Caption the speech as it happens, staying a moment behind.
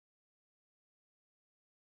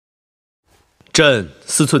朕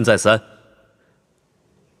思忖再三，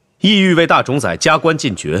意欲为大冢宰加官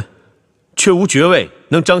进爵，却无爵位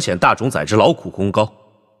能彰显大冢宰之劳苦功高。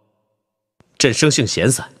朕生性闲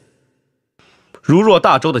散，如若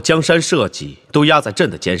大周的江山社稷都压在朕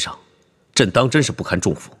的肩上，朕当真是不堪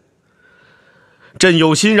重负。朕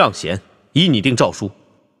有心让贤，已拟定诏书，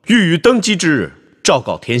欲于登基之日昭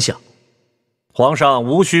告天下。皇上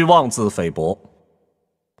无需妄自菲薄，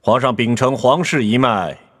皇上秉承皇室一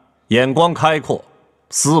脉，眼光开阔，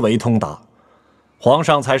思维通达，皇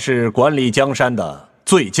上才是管理江山的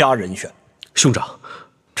最佳人选。兄长，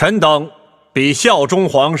臣等必效忠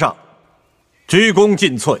皇上，鞠躬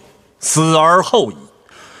尽瘁，死而后已。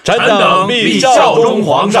臣等必效忠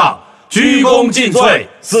皇上，鞠躬尽瘁，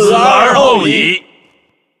死而后已。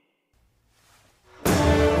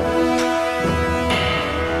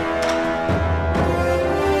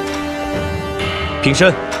平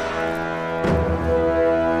身。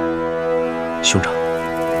兄长，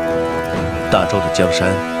大周的江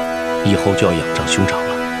山以后就要仰仗兄长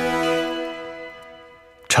了。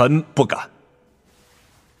臣不敢。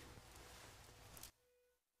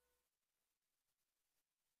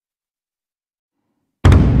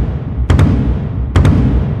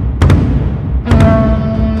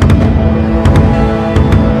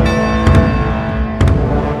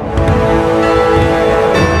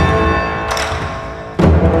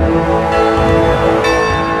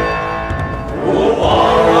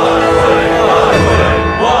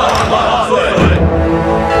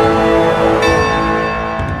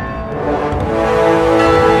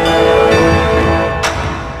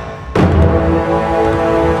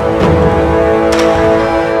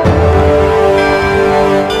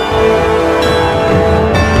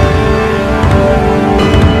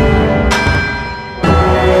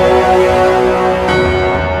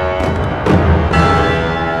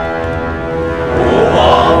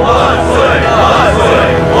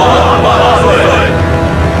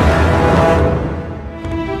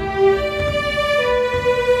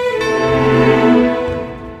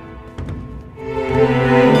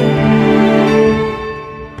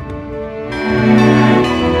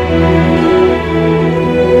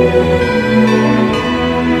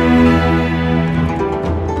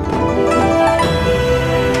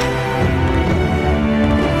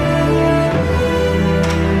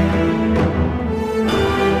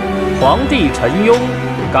皇帝陈雍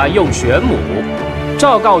敢用玄母，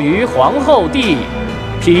诏告于皇后帝，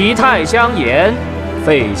否太相言，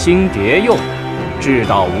废兴迭用，治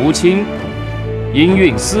道无亲，因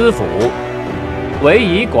运私辅，唯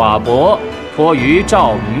以寡薄托于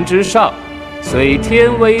诏明之上，虽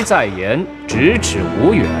天威在言，咫尺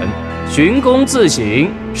无远，寻功自省，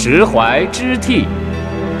实怀知替，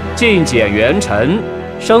尽简元臣，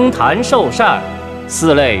升坛受禅，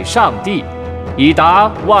四类上帝。以达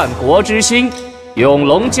万国之心，永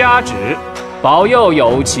隆加旨，保佑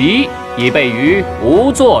有奇，以备于无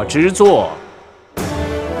作之作。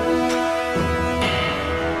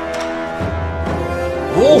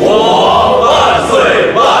吾皇万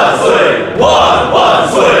岁万岁万万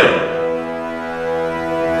岁！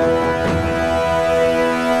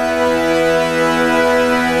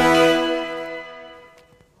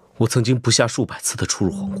我曾经不下数百次的出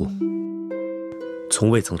入皇宫，从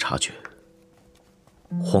未曾察觉。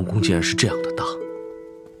皇宫竟然是这样的大。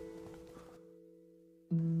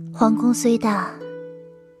皇宫虽大，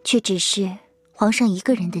却只是皇上一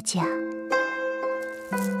个人的家。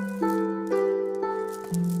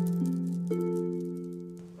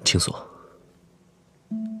青锁，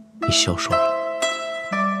你消瘦了。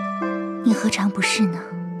你何尝不是呢？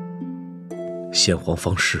先皇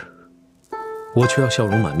方逝，我却要笑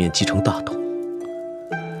容满面继承大统。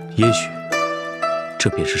也许，这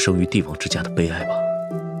便是生于帝王之家的悲哀吧。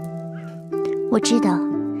我知道，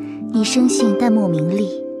你生性淡漠名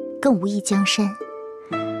利，更无意江山，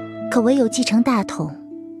可唯有继承大统，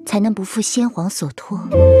才能不负先皇所托。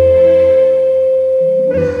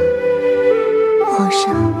皇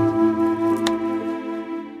上，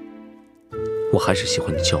我还是喜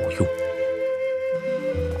欢你叫我雍，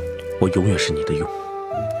我永远是你的雍。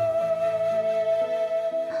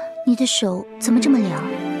你的手怎么这么凉？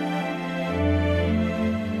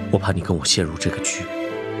我怕你跟我陷入这个局。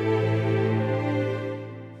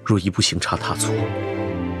若一不行差踏错，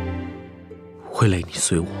会累你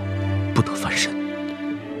随我，不得翻身。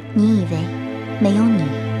你以为没有你，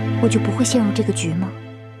我就不会陷入这个局吗？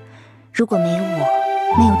如果没有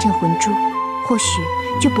我，没有镇魂珠，或许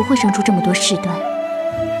就不会生出这么多事端。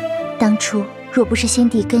当初若不是先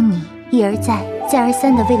帝跟你一而再、再而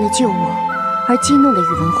三的为了救我而激怒了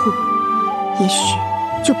宇文护，也许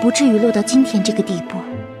就不至于落到今天这个地步。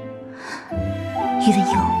宇文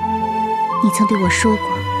佑，你曾对我说过，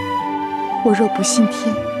我若不信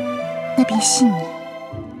天，那便信你。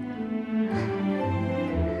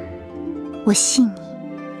我信你，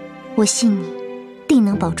我信你，定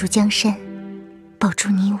能保住江山，保住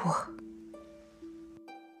你我。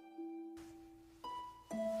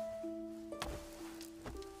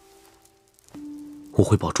我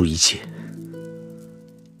会保住一切。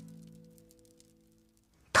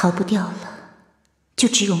逃不掉了，就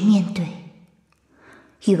只有面对。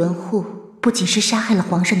宇文护不仅是杀害了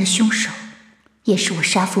皇上的凶手，也是我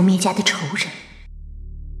杀父灭家的仇人。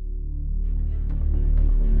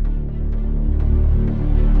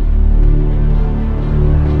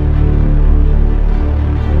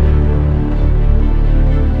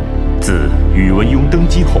自宇文邕登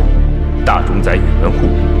基后，大冢宰宇文护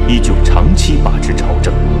依旧长期把持朝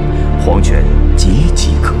政，皇权岌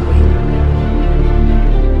岌可危。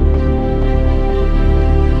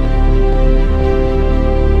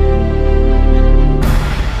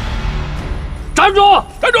站住！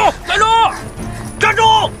站住！站住！站住！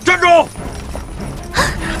站住！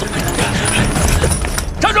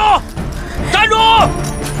站住！站住！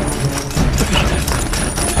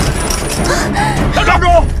站住！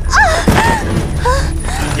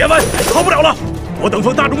叶问，跑不了了！我等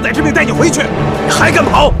奉大冢宰之命带你回去，你还敢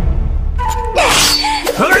跑？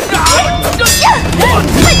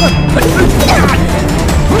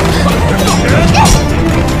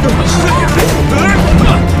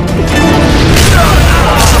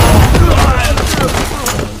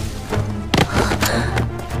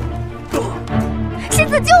仙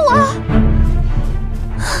子，救我！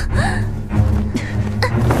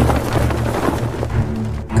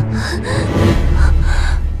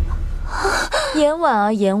严婉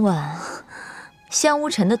啊，严婉，香乌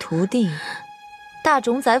尘的徒弟，大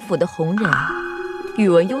冢宰府的红人，宇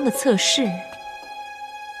文邕的侧室，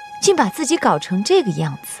竟把自己搞成这个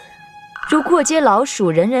样子，如过街老鼠，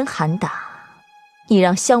人人喊打。你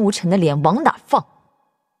让香无尘的脸往哪放？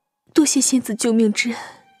多谢仙子救命之恩，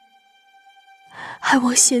还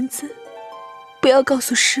望仙子不要告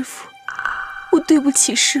诉师父，我对不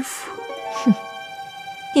起师父。哼，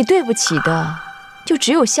你对不起的就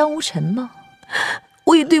只有香无尘吗？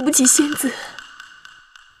我也对不起仙子，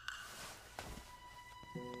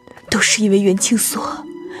都是因为元清所，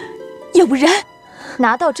要不然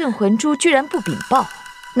拿到镇魂珠居然不禀报，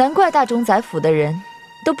难怪大冢宰府的人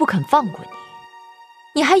都不肯放过你。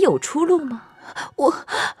你还有出路吗？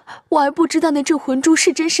我还不知道那镇魂珠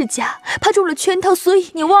是真是假，怕中了圈套，所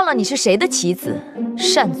以你忘了你是谁的棋子，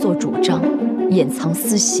擅作主张，掩藏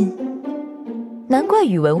私心，难怪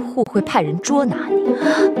宇文护会派人捉拿你。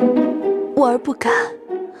我儿不敢，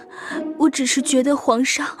我只是觉得皇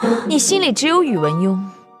上，你心里只有宇文邕，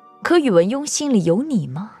可宇文邕心里有你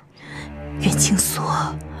吗？元清所，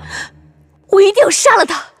我一定要杀了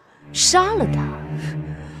他！杀了他，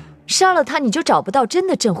杀了他，你就找不到真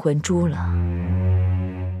的镇魂珠了。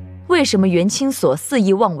为什么元清所肆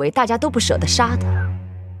意妄为，大家都不舍得杀他？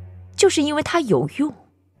就是因为他有用。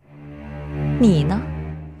你呢？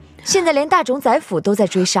现在连大冢宰府都在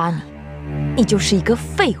追杀你，你就是一个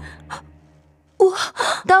废物。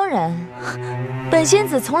当然，本仙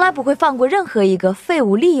子从来不会放过任何一个废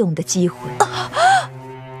物利用的机会。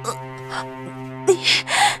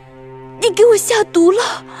你给我下毒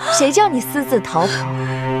了！谁叫你私自逃跑？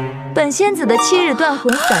本仙子的7日断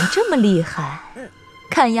魂散这么厉害，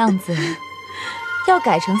看样子要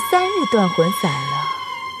改成3日断魂散了。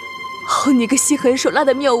好你个心狠手辣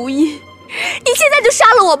的妙无音，你现在就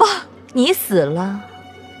杀了我吧！你死了，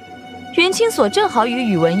元清所正好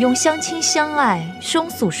与宇文邕相亲相爱，双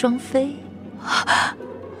宿双飞。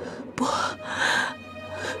不，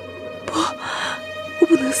我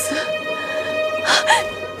不能死！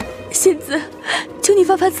仙子，求你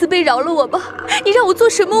发发慈悲，饶了我吧！你让我做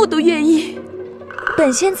什么我都愿意。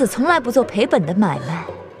本仙子从来不做赔本的买卖。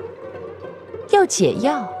要解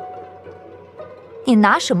药，你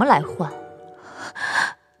拿什么来换？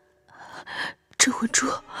镇魂珠，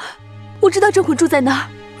我知道镇魂珠在哪儿，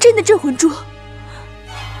真的镇魂珠。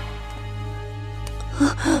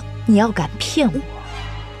你要敢骗我，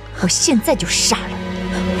我现在就杀了你！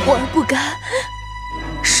我儿不敢，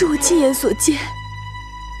是我亲眼所见。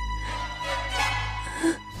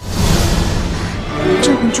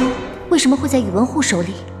镇魂珠为什么会在宇文护手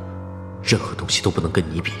里？任何东西都不能跟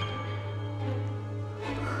你比。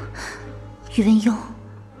宇文邕，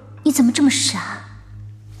你怎么这么傻？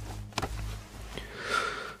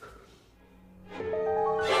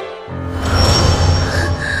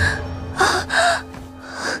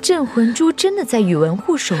镇魂珠真的在宇文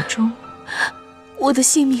护手中？我的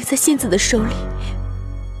性命在仙子的手里，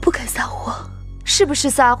不敢撒谎。是不是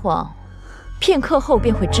撒谎？片刻后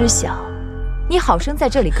便会知晓。你好生在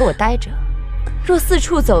这里给我待着，若四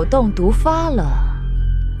处走动毒发了，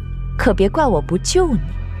可别怪我不救你。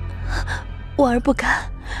婉儿不敢，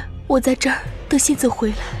我在这儿等仙子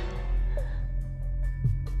回来。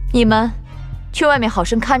你们去外面好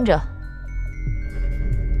生看着。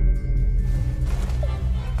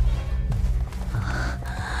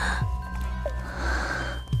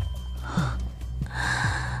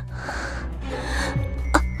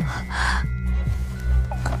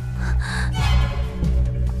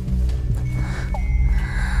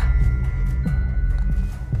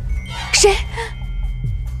谁？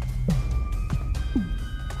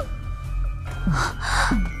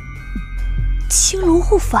青龙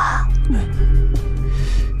护法。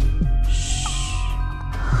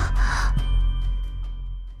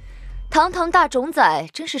堂堂大冢仔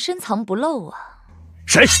真是深藏不露啊！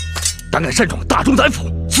谁胆敢擅闯大冢仔府，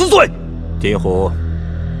死罪！金虎，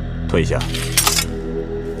退下。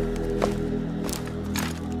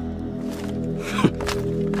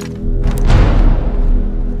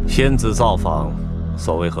仙子造访，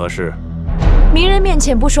所谓何事？明人面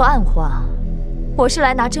前不说暗话，我是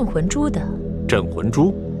来拿镇魂珠的。镇魂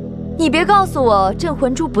珠？你别告诉我镇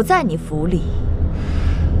魂珠不在你府里。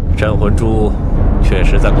镇魂珠确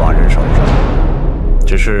实在寡人手上，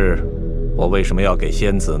只是我为什么要给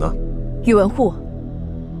仙子呢？宇文护，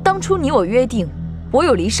当初你我约定，我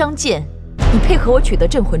有离殇剑，你配合我取得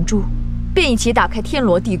镇魂珠，便一起打开天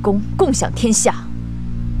罗地宫，共享天下。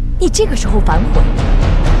你这个时候反悔，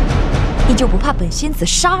你就不怕本仙子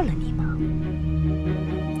杀了你吗？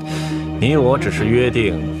你我只是约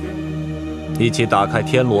定一起打开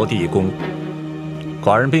天罗地宫，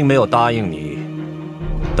寡人并没有答应你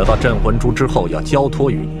得到镇魂珠之后要交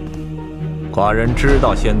托于你。寡人知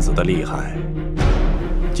道仙子的厉害，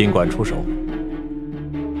尽管出手。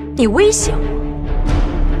你威胁我？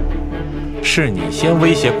是你先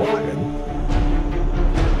威胁寡人。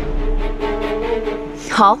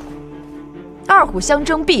好，二虎相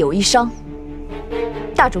争必有一伤。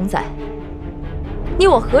大冢仔，你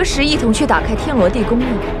我何时一同去打开天罗地宫呢？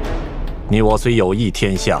你我虽有意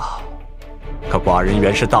天下，可寡人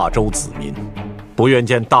原是大周子民，不愿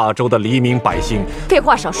见大周的黎民百姓。废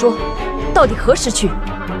话少说，到底何时去？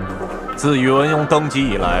自宇文邕登基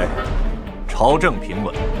以来，朝政平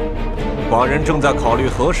稳，寡人正在考虑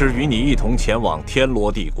何时与你一同前往天罗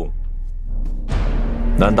地宫。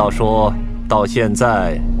难道说到现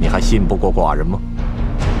在你还信不过寡人吗？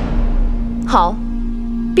好，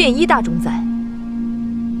便依大冢仔。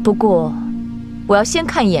不过，我要先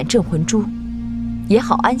看一眼镇魂珠，也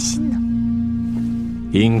好安心呢。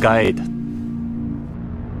应该的。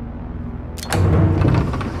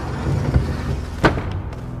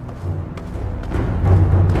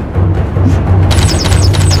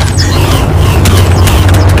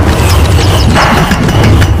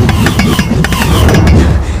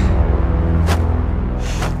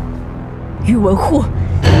宇文护，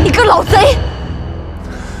你个老贼！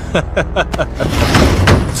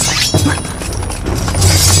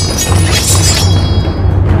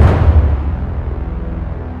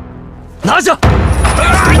拿下！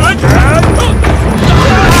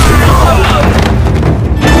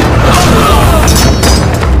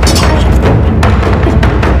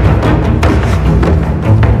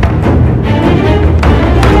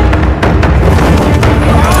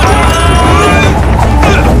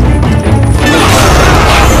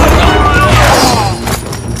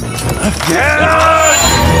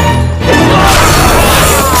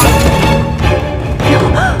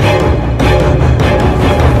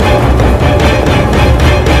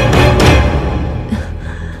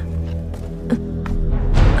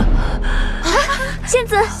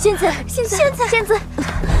仙子，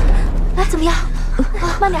怎么样？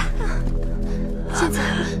慢点，仙子。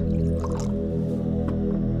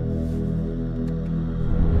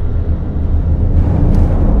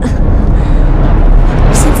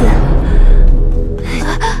仙子，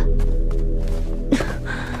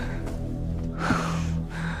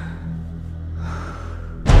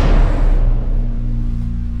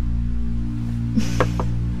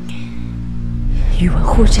宇文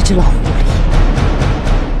护这只老狐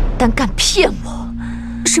狸，胆敢骗我！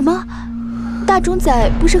什么？大冢仔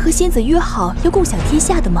不是和仙子约好要共享天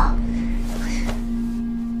下的吗？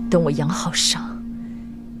等我养好伤，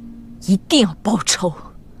一定要报仇。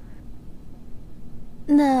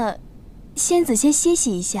那仙子先歇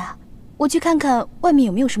息一下，我去看看外面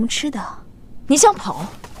有没有什么吃的。你想跑？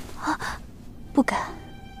啊，不敢。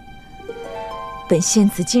本仙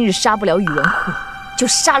子今日杀不了宇文护，就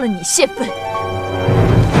杀了你泄愤。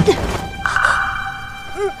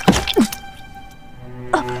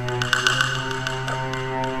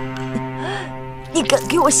你敢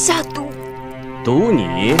给我下毒，赌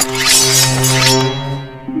你，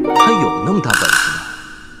他有那么大本事吗？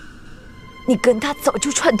你跟他早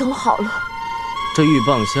就串通好了。这鹬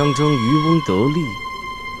蚌相争，渔翁得利，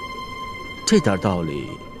这点道理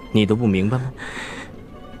你都不明白吗？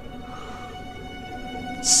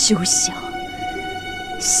休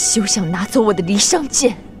想拿走我的离殇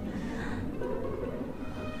剑！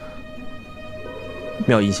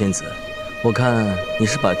妙音仙子，我看你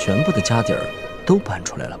是把全部的家底儿都搬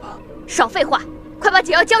出来了吧？少废话，快把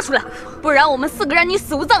解药交出来，不然我们4个让你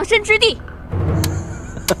死无葬身之地！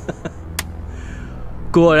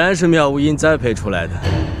果然是妙无音栽培出来的，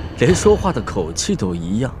连说话的口气都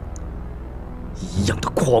一样，一样的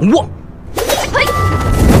狂妄。嘿，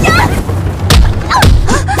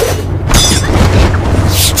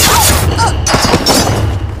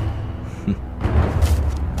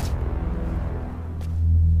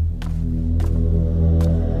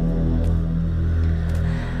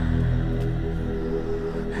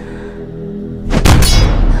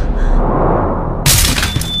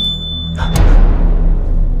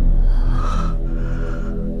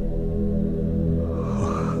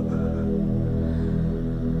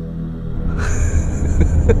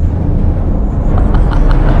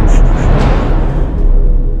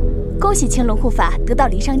恭喜青龙护法得到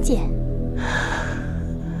离殇剑。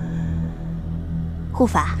护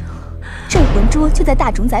法，镇魂珠就在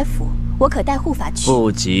大冢宰府，我可带护法去。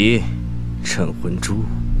不急，镇魂珠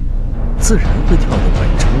自然会跳到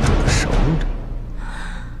本城主的手里。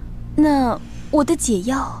那我的解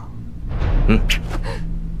药？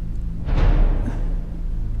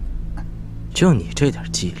就你这点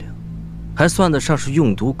伎俩，还算得上是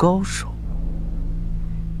用毒高手。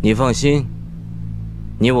你放心。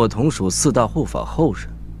你我同属4大护法后人，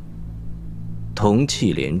同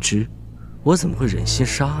气连枝，我怎么会忍心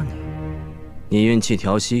杀你？你运气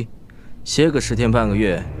调息，歇个10天半个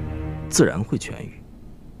月，自然会痊愈。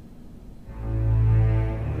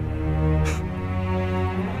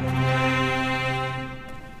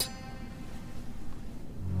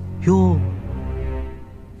哟，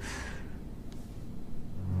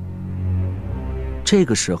这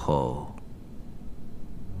个时候，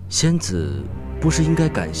仙子不是应该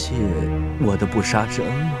感谢我的不杀之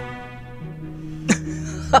恩吗？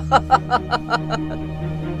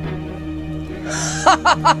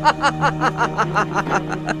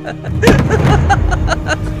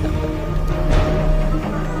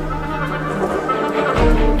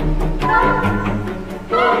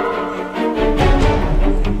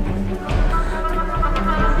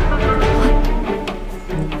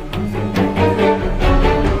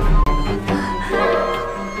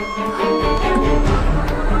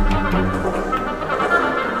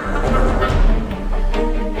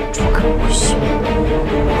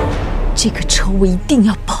这个仇我一定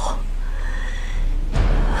要报！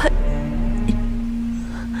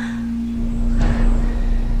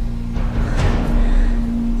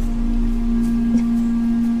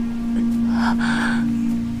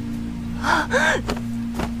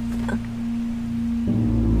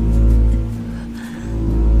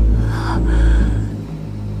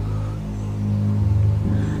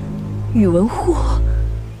宇文护，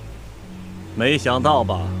没想到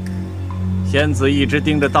吧？仙子一直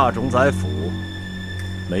盯着大冢宰府，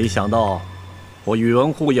没想到我宇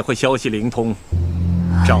文护也会消息灵通，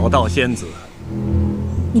找到仙子。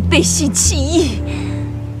你背信弃义，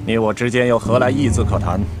你我之间又何来义字可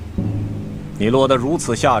谈？你落得如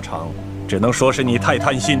此下场，只能说是你太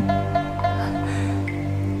贪心。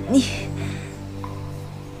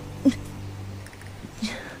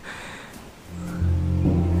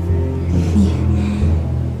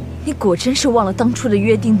你果真是忘了当初的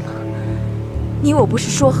约定吗？你我不是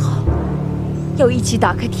说好要一起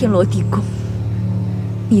打开天罗地宫，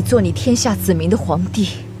你做你天下子民的皇帝，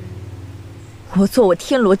我做我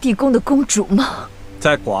天罗地宫的公主吗？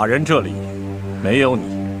在寡人这里，没有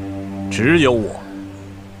你，只有我。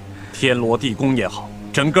天罗地宫也好，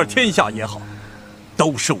整个天下也好，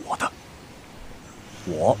都是我的。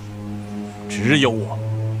我，只有我，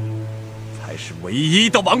才是唯一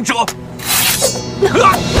的王者。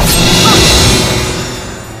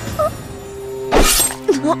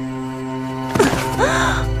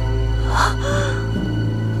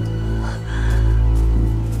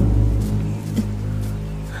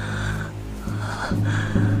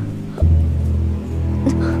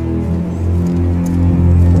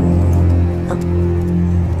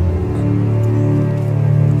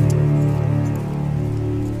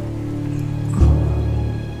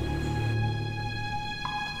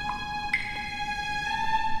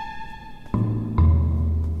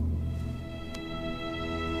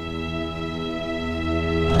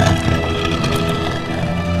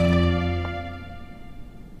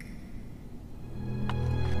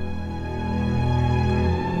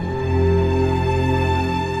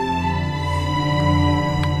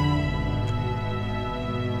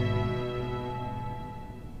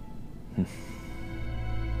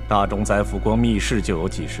大冢宰府光密室就有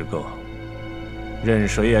几十个，任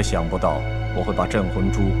谁也想不到我会把镇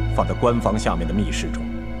魂珠放在官方下面的密室中。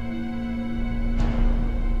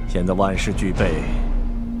现在万事俱备，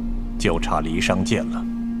就差离殇剑了。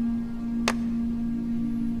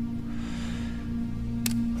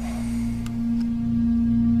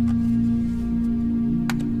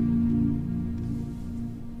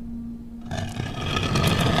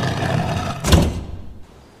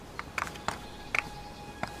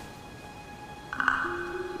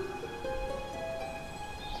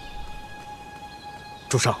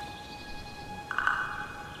主上，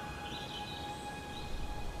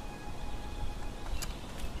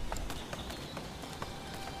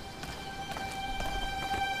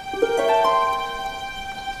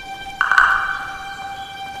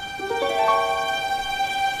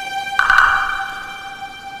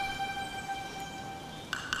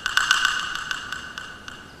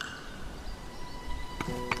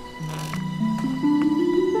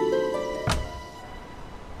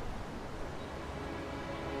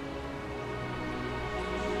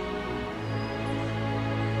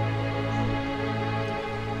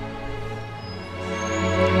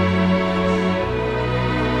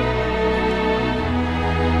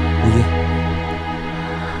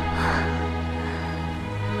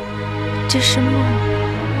这是梦，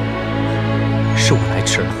是我来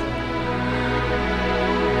迟了。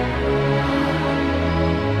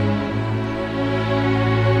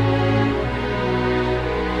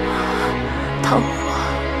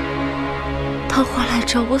桃花来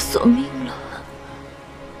找我索命了。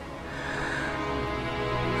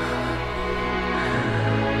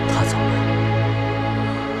他走了，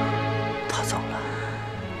他走了。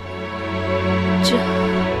这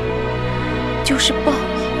就是报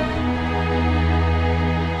应。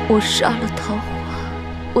我杀了桃花，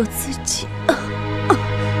我自己。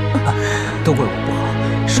都怪我不好，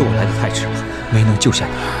是我来的太迟了，没能救下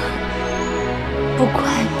你。不怪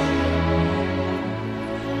你。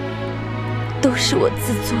都是我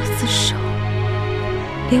自作自受，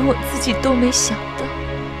连我自己都没想到，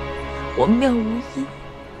我妙无意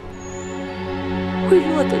会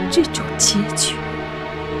落得这种结局。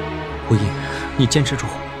无意，你坚持住，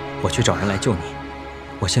我去找人来救你。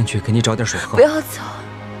我先去给你找点水喝。不要走，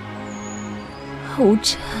无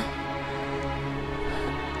尘，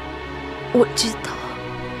我知道，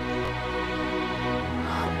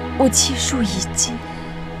我气数已尽，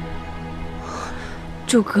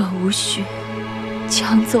诸葛无须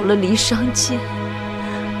抢走了离殇剑，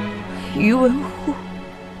宇文护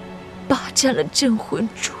霸占了镇魂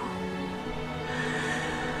珠，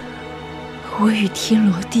我与天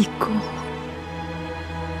罗地宫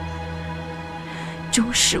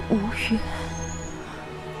终是无缘。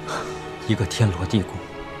一个天罗地宫，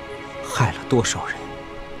害了多少人？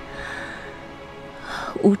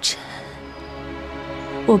无尘，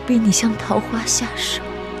我逼你向桃花下手，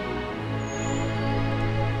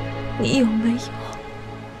你有没有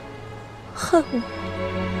恨我？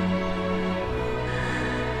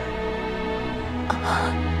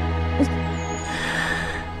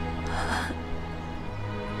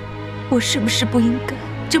我是不是不应该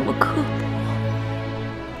这么刻薄？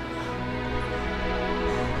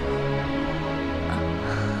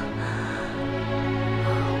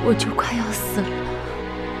我就快要死了，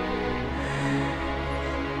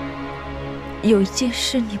有一件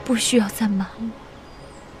事你不需要再瞒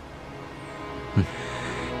我。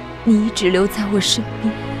你一直留在我身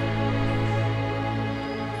边，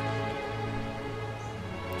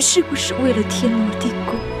是不是为了天罗地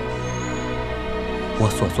宫？我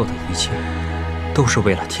所做的一切，都是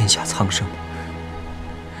为了天下苍生。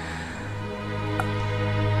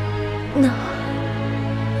那，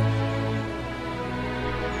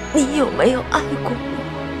你有没有爱过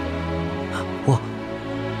我？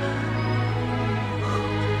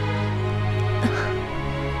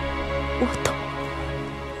我懂，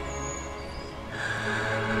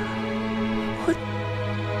我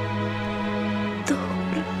懂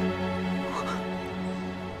了。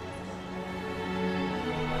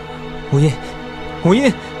无音，无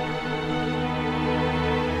音。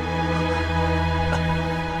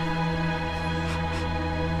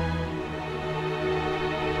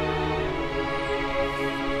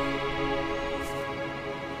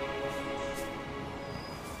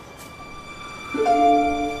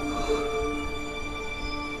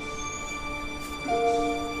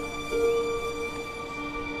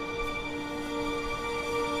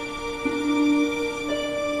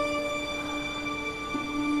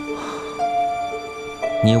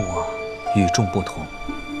你我与众不同，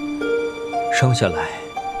生下来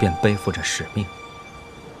便背负着使命，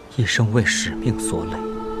一生为使命所累，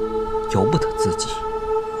由不得自己。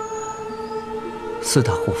四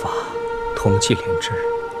大护法同气连枝，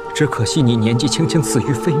只可惜你年纪轻轻死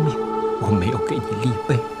于非命，我没有给你立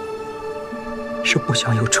碑，是不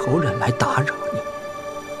想有仇人来打扰你。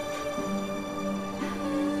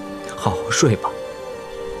好好睡吧。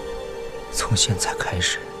从现在开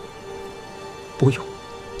始，不用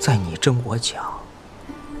再你争我抢，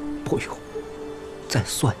不用再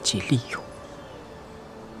算计利用。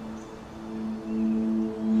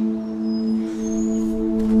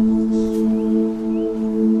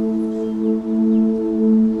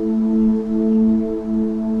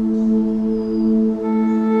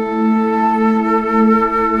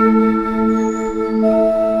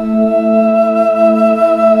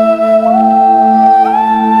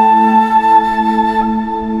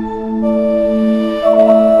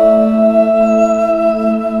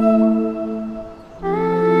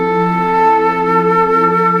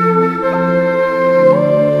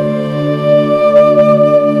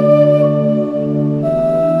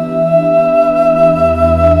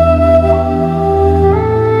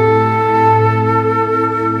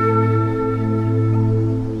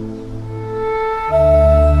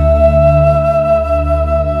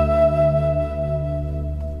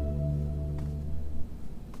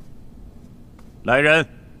来人！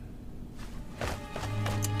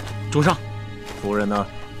主上，夫人呢？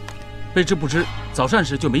卑职不知，早膳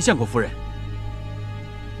时就没见过夫人。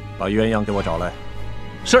把鸳鸯给我找来。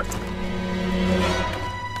是。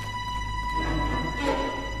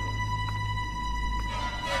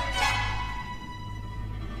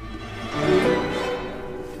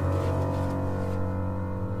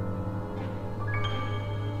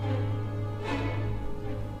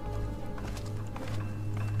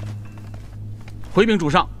回禀主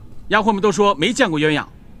上，丫鬟们都说没见过鸳鸯。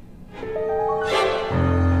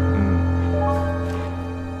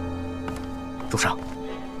主上，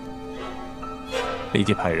立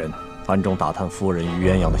即派人暗中打探夫人与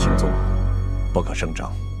鸳鸯的行踪，不可声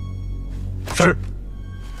张。是。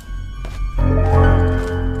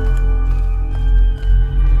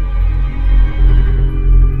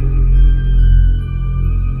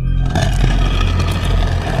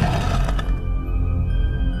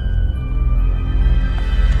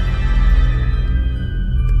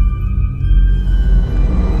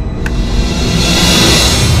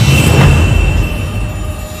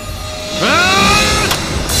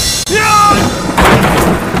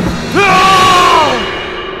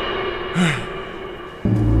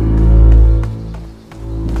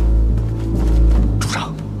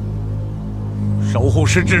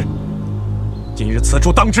失之，今日此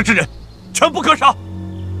处当值之人，全部可杀。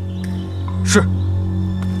是。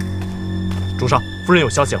主上，夫人有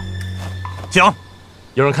消息了。讲。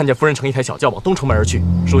有人看见夫人乘一台小轿往东城门而去，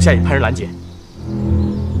属下已派人拦截。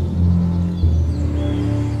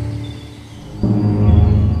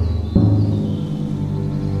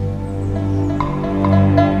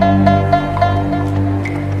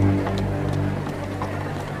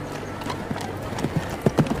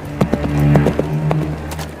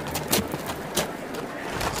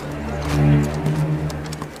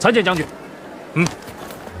参见将军。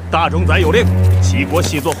大冢宰有令，齐国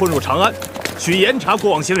细作混入长安，需严查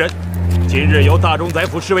过往行人。今日由大冢宰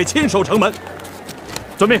府侍卫亲守城门。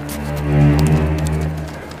遵命。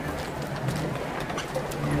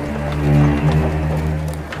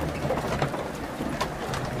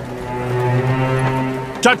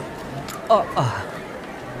站住！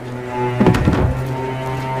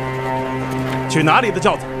去哪里的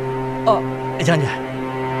轿子？将军。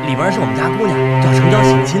里边是我们家姑娘，要成交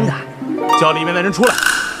行亲的，叫里面的人出来。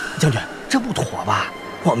将军，这不妥吧？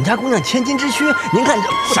我们家姑娘千金之躯，您看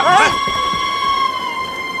这……闪开！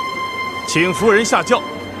请夫人下轿。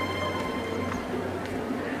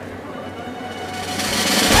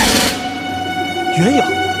鸳鸯，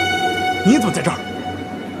你怎么在这儿？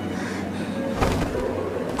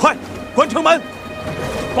快，关城门！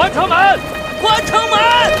关城门！关城门！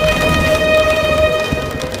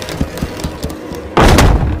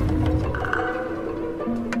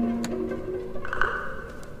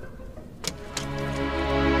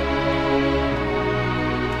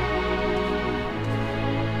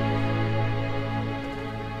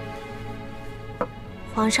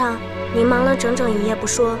皇上，您忙了整整一夜不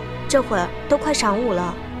说，这会儿都快晌午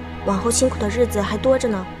了，往后辛苦的日子还多着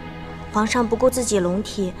呢。皇上不顾自己龙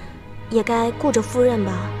体，也该顾着夫人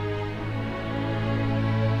吧。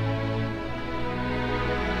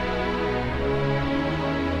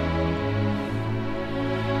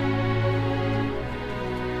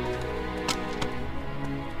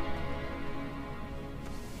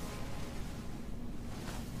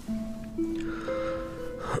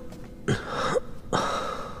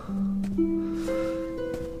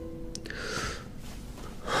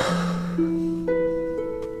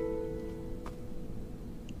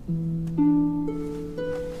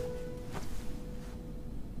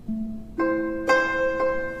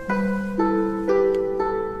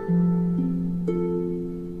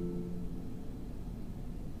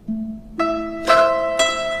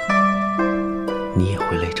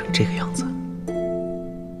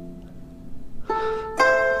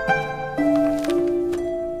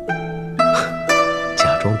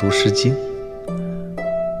读《诗经》。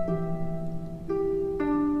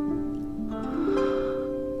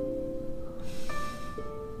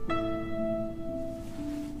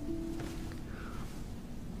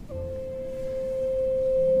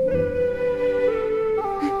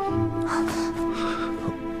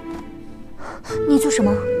你做什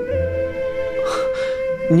么？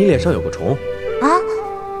你脸上有个虫。啊？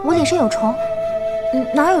我脸上有虫？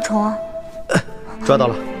哪有虫啊？抓到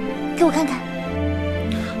了。给我看看。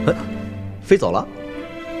飞走了。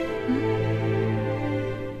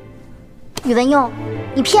宇文佑，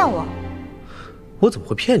你骗我！我怎么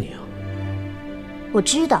会骗你啊？我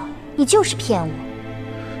知道你就是骗我。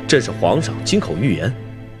朕是皇上，金口玉言。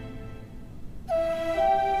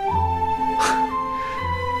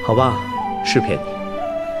好吧，是骗你。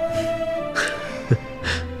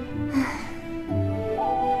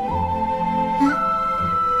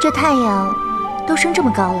这太阳都升这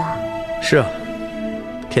么高了。是啊，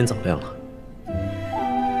天早亮了。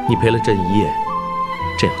你陪了朕一夜，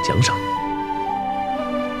朕要奖赏你。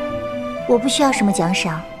我不需要什么奖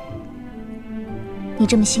赏。你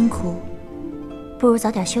这么辛苦，不如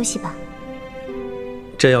早点休息吧。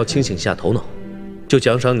朕要清醒下头脑，就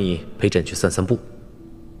奖赏你陪朕去散散步。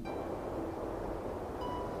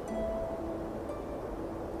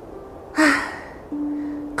啊，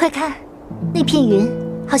快看，那片云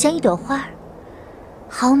好像一朵花，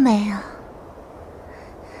好美啊！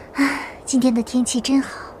啊，今天的天气真好。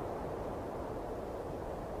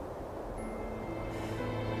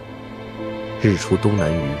日出东南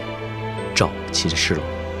隅，照我秦氏楼。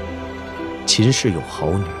秦氏有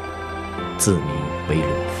好女，自名为罗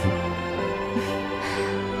敷。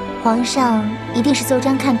皇上一定是奏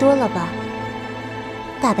章看多了吧？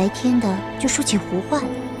大白天的就说起胡话。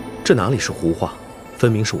这哪里是胡话，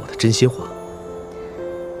分明是我的真心话。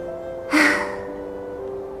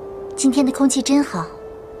今天的空气真好，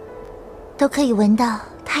都可以闻到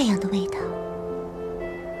太阳的味道。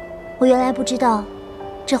我原来不知道，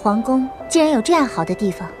这皇宫竟然有这样好的地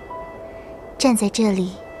方。站在这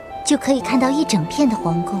里，就可以看到一整片的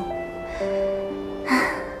皇宫。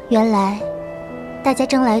原来，大家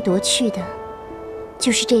争来夺去的，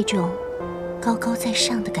就是这种高高在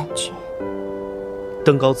上的感觉。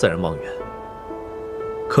登高自然望远，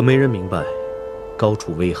可没人明白高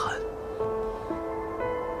处微寒。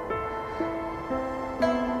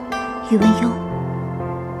宇文邕，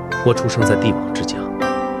我出生在帝王之家，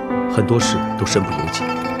很多事都身不由己。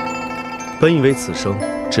本以为此生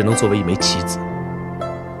只能作为一枚棋子，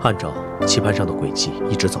按照棋盘上的轨迹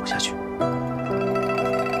一直走下去。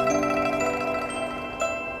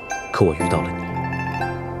可我遇到了你。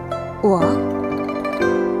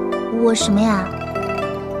我什么呀？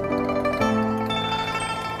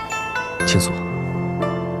青锁，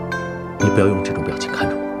你不要用这种表情看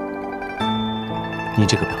着我。你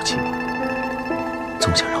这个表情，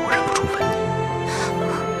总想让我忍不住吻你。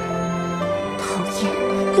讨厌，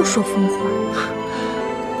又说疯话。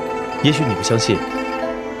也许你不相信，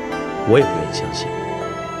我也不愿意相信。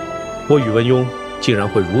我宇文邕竟然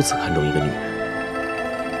会如此看重一个女人。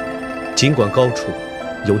尽管高处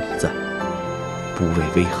有你在，不畏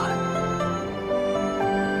微寒。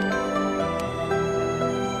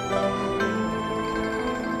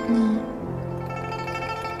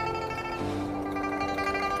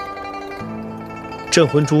镇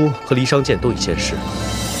魂珠和离殇剑都已现世，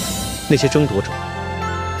那些争夺者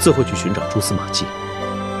自会去寻找蛛丝马迹。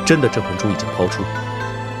真的镇魂珠已经抛出，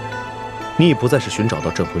你已不再是寻找到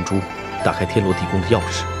镇魂珠、打开天罗地宫的钥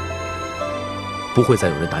匙，不会再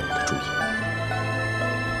有人打你的主意。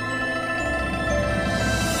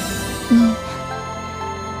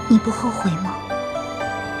你不后悔吗？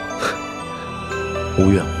无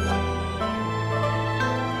怨无悔。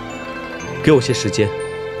给我些时间，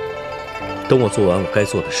等我做完我该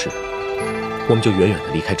做的事，我们就远远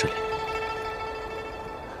地离开这里。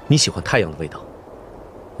你喜欢太阳的味道，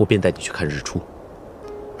我便带你去看日出。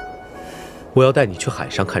我要带你去海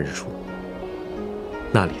上看日出，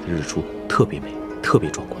那里的日出特别美，特别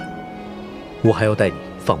壮观。我还要带你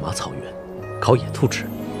放马草原，烤野兔吃。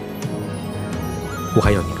我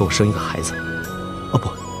还要你给我生一个孩子，哦不，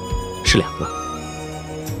是2个，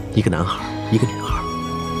一个男孩，一个女孩。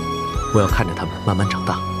我要看着他们慢慢长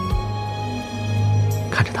大，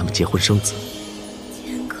看着他们结婚生子。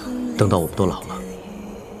等到我们都老了，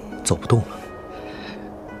走不动了，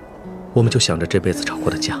我们就想着这辈子吵过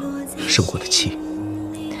的架，生过的气，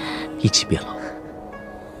一起变老。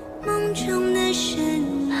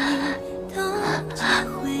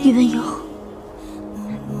宇文邕，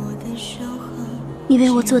你为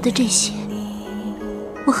我做的这些，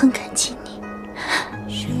我很感激你。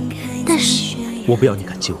但是，我不要你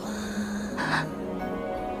感激我，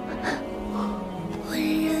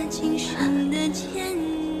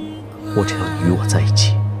我只要你与我在一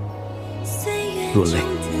起。若累，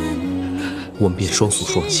我们便双宿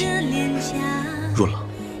双栖；若冷，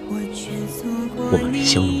我们便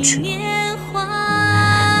相拥取暖。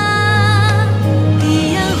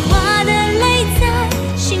一样花的泪在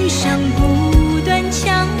心上不断敲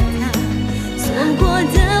打，错过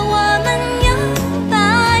的我们有白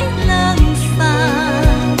了发。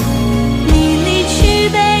你离去，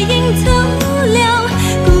背影徒留，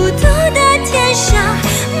孤独的天下，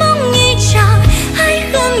梦一场，爱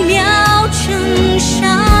恨秒成沙，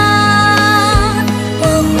模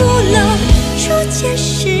糊了初见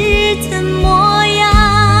时的模样。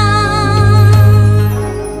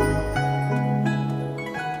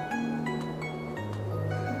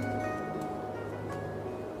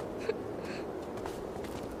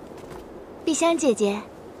碧香姐姐，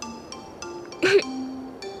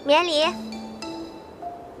免礼。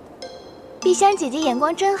碧香姐姐眼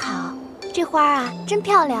光真好，这花啊真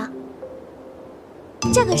漂亮。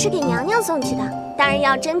这可是给娘娘送去的，当然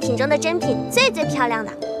要珍品中的珍品，最漂亮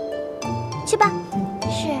的。去吧。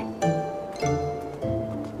是。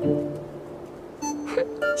哼，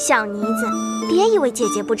小妮子，别以为姐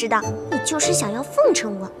姐不知道，你就是想要奉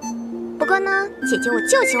承我。不过呢，姐姐我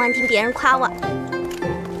就喜欢听别人夸我。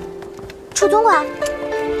楚总管，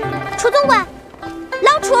楚总管，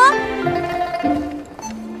老楚！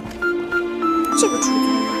这个楚总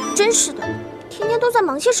管真是的，天天都在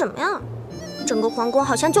忙些什么呀？整个皇宫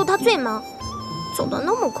好像就他最忙，走得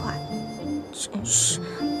那么快，真是，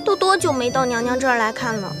都多久没到娘娘这儿来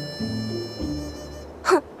看了？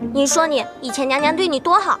哼，你说你以前娘娘对你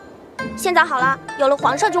多好，现在好了，有了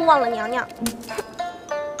皇上就忘了娘娘。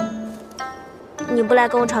你不来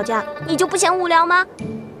跟我吵架，你就不嫌无聊吗？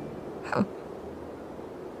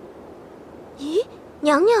咦，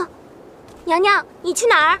娘娘，娘娘，你去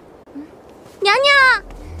哪儿？娘娘！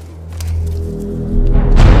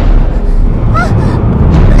啊！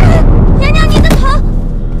娘娘，你的头！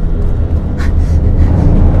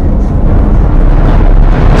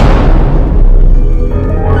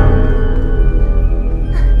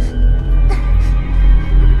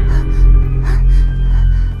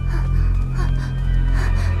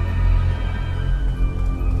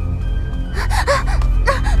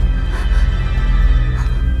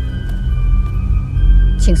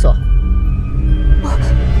青锁，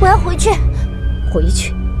我要回去。回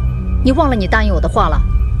去？你忘了你答应我的话了？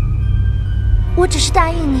我只是答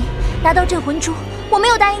应你拿到镇魂珠，我没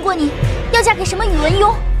有答应过你要嫁给什么宇文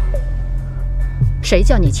邕。谁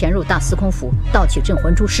叫你潜入大司空府盗取镇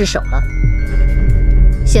魂珠失手了？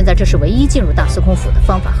现在这是唯一进入大司空府的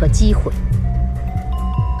方法和机会。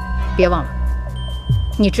别忘了，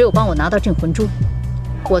你只有帮我拿到镇魂珠，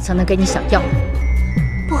我才能给你想要的。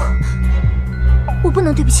不，我不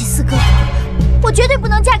能对不起四哥哥，我绝对不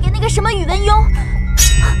能嫁给那个什么宇文邕。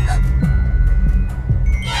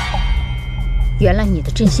原来你的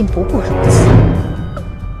真心不过如此，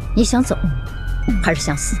你想走，还是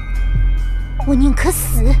想死？我宁可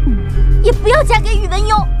死，也不要嫁给宇文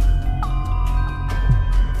邕。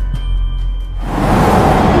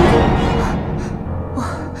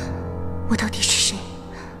我到底是谁？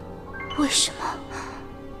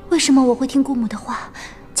为什么我会听姑母的话，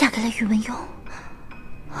嫁给了宇文邕？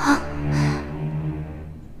啊！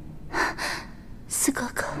四哥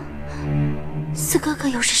哥，四哥哥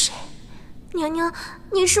又是谁？娘娘，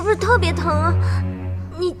你是不是特别疼啊？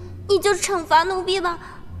你就惩罚奴婢吧，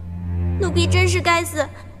奴婢真是该死。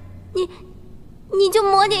你就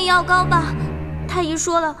抹点药膏吧，太医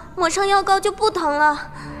说了，抹上药膏就不疼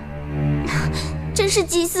了。真是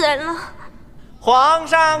急死人了。皇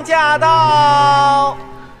上驾到！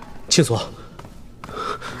青锁，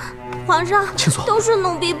皇上，青锁，都是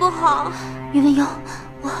奴婢不好。宇文邕，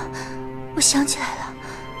我想起来了，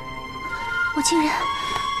我竟然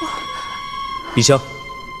碧香，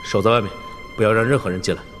守在外面，不要让任何人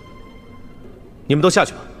进来。你们都下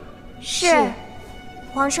去吧。是，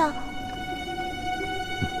皇上。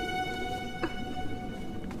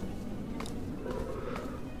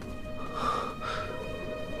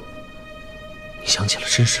你想起了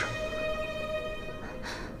身世？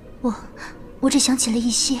我只想起了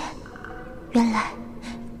一些，原来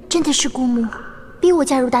真的是姑母逼我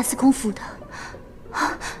嫁入大司空府的，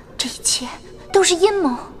啊，这一切都是阴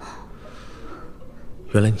谋。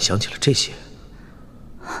原来你想起了这些。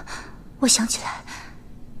我想起来，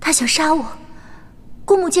他想杀我，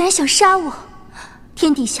姑母竟然想杀我，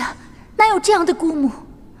天底下哪有这样的姑母？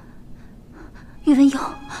宇文邕，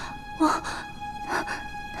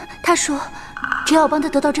他说，只要我帮他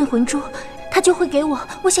得到镇魂珠，他就会给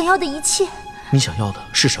我想要的一切。你想要的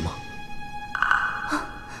是什么？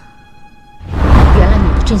原来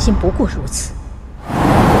你的真心不过如此。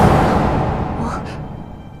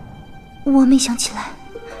我没想起来。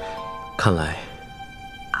看来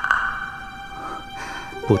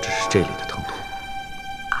不只是这里的疼痛，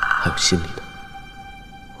还有心里的。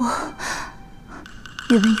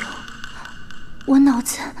宇文勇，我脑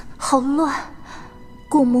子好乱。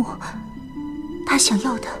顾木，他想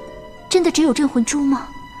要的真的只有镇魂珠吗？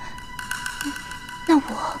那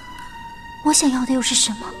我想要的又是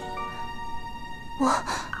什么？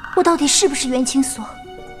我到底是不是袁青所？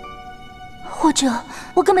或者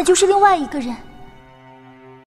我根本就是另外一个人？